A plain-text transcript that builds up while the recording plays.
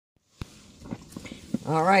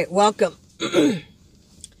All right, welcome.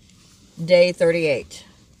 Day 38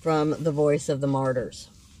 from the Voice of the Martyrs.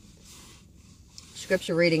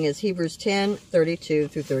 Scripture reading is Hebrews 10:32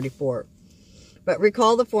 through 34. But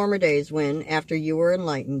recall the former days when, after you were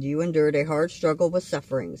enlightened, you endured a hard struggle with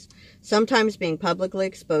sufferings, sometimes being publicly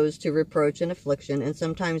exposed to reproach and affliction, and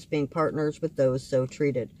sometimes being partners with those so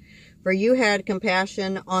treated. For you had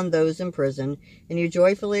compassion on those in prison, and you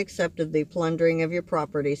joyfully accepted the plundering of your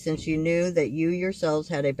property, since you knew that you yourselves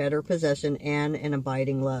had a better possession and an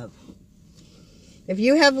abiding love. If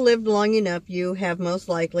you have lived long enough, you have most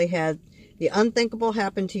likely had the unthinkable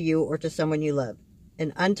happen to you or to someone you love.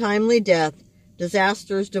 An untimely death,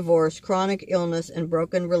 disasters, divorce, chronic illness, and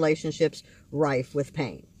broken relationships rife with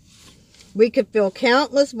pain. We could fill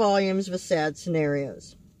countless volumes with sad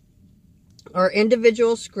scenarios. Our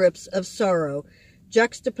individual scripts of sorrow,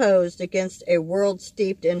 juxtaposed against a world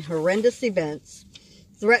steeped in horrendous events,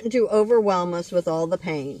 threaten to overwhelm us with all the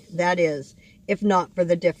pain. That is, if not for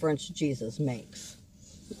the difference Jesus makes.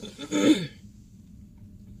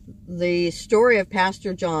 The story of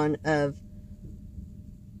Pastor John of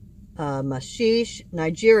Mashish,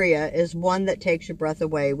 Nigeria, is one that takes your breath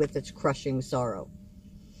away with its crushing sorrow.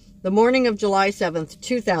 The morning of July 7th,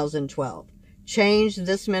 2012, changed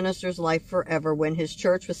this minister's life forever when his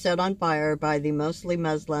church was set on fire by the mostly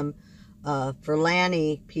Muslim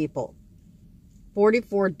Fulani people.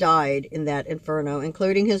 44 died in that inferno,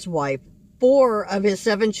 including his wife, 4 of his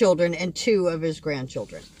 7 children, and 2 of his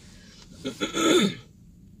grandchildren.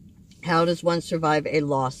 How does one survive a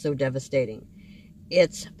loss so devastating?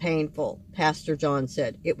 It's painful, Pastor John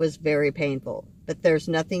said. It was very painful, but there's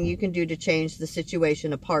nothing you can do to change the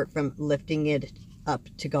situation apart from lifting it up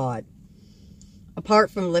to God. Apart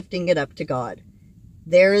from lifting it up to God.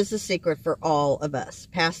 There is a secret for all of us.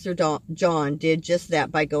 Pastor John did just that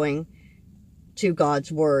by going to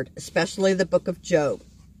God's Word, especially the book of Job.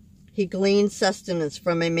 He gleaned sustenance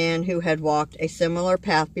from a man who had walked a similar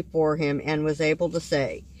path before him and was able to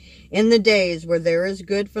say, "In the days where there is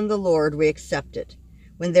good from the Lord, we accept it.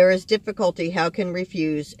 When there is difficulty, how can we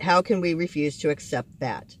refuse to accept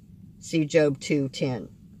that?" See Job 2:10.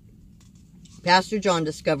 Pastor John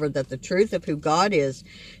discovered that the truth of who God is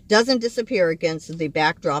doesn't disappear against the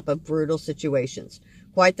backdrop of brutal situations.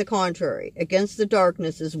 Quite the contrary. Against the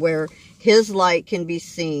darkness is where his light can be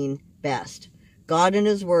seen best. God and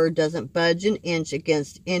his word doesn't budge an inch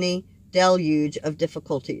against any deluge of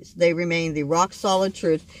difficulties. They remain the rock-solid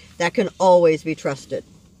truth that can always be trusted.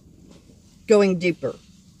 Going deeper.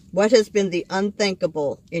 What has been the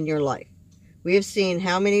unthinkable in your life? We have seen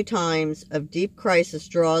how many times of deep crisis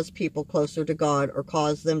draws people closer to God or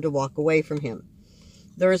causes them to walk away from him.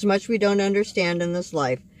 There is much we don't understand in this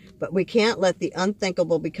life, but we can't let the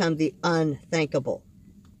unthinkable become the unthinkable.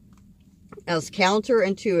 As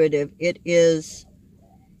counterintuitive it is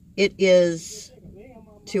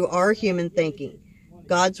to our human thinking,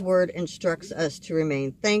 God's word instructs us to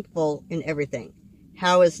remain thankful in everything.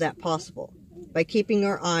 How is that possible? By keeping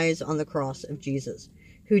our eyes on the cross of Jesus,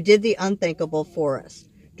 who did the unthinkable for us.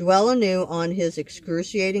 Dwell anew on his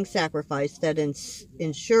excruciating sacrifice that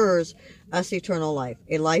ensures us eternal life,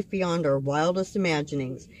 a life beyond our wildest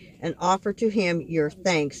imaginings, and offer to him your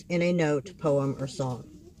thanks in a note, poem, or song.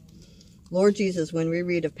 Lord Jesus, when we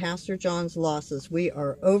read of Pastor John's losses, we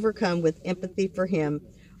are overcome with empathy for him,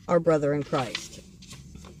 our brother in Christ.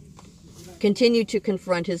 Continue to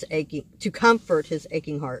comfort his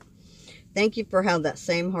aching heart. Thank you for how that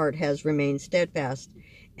same heart has remained steadfast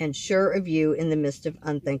and sure of you in the midst of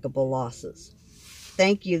unthinkable losses.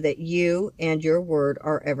 Thank you that you and your word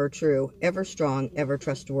are ever true, ever strong, ever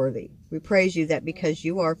trustworthy. We praise you that because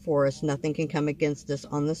you are for us, nothing can come against us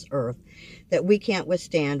on this earth that we can't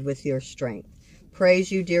withstand with your strength.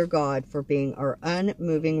 Praise you, dear God, for being our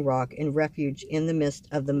unmoving rock and refuge in the midst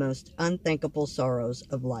of the most unthinkable sorrows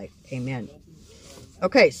of life. Amen.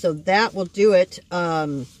 Okay, so that will do it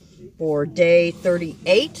for day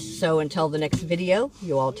 38. So until the next video,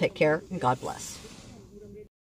 you all take care and God bless.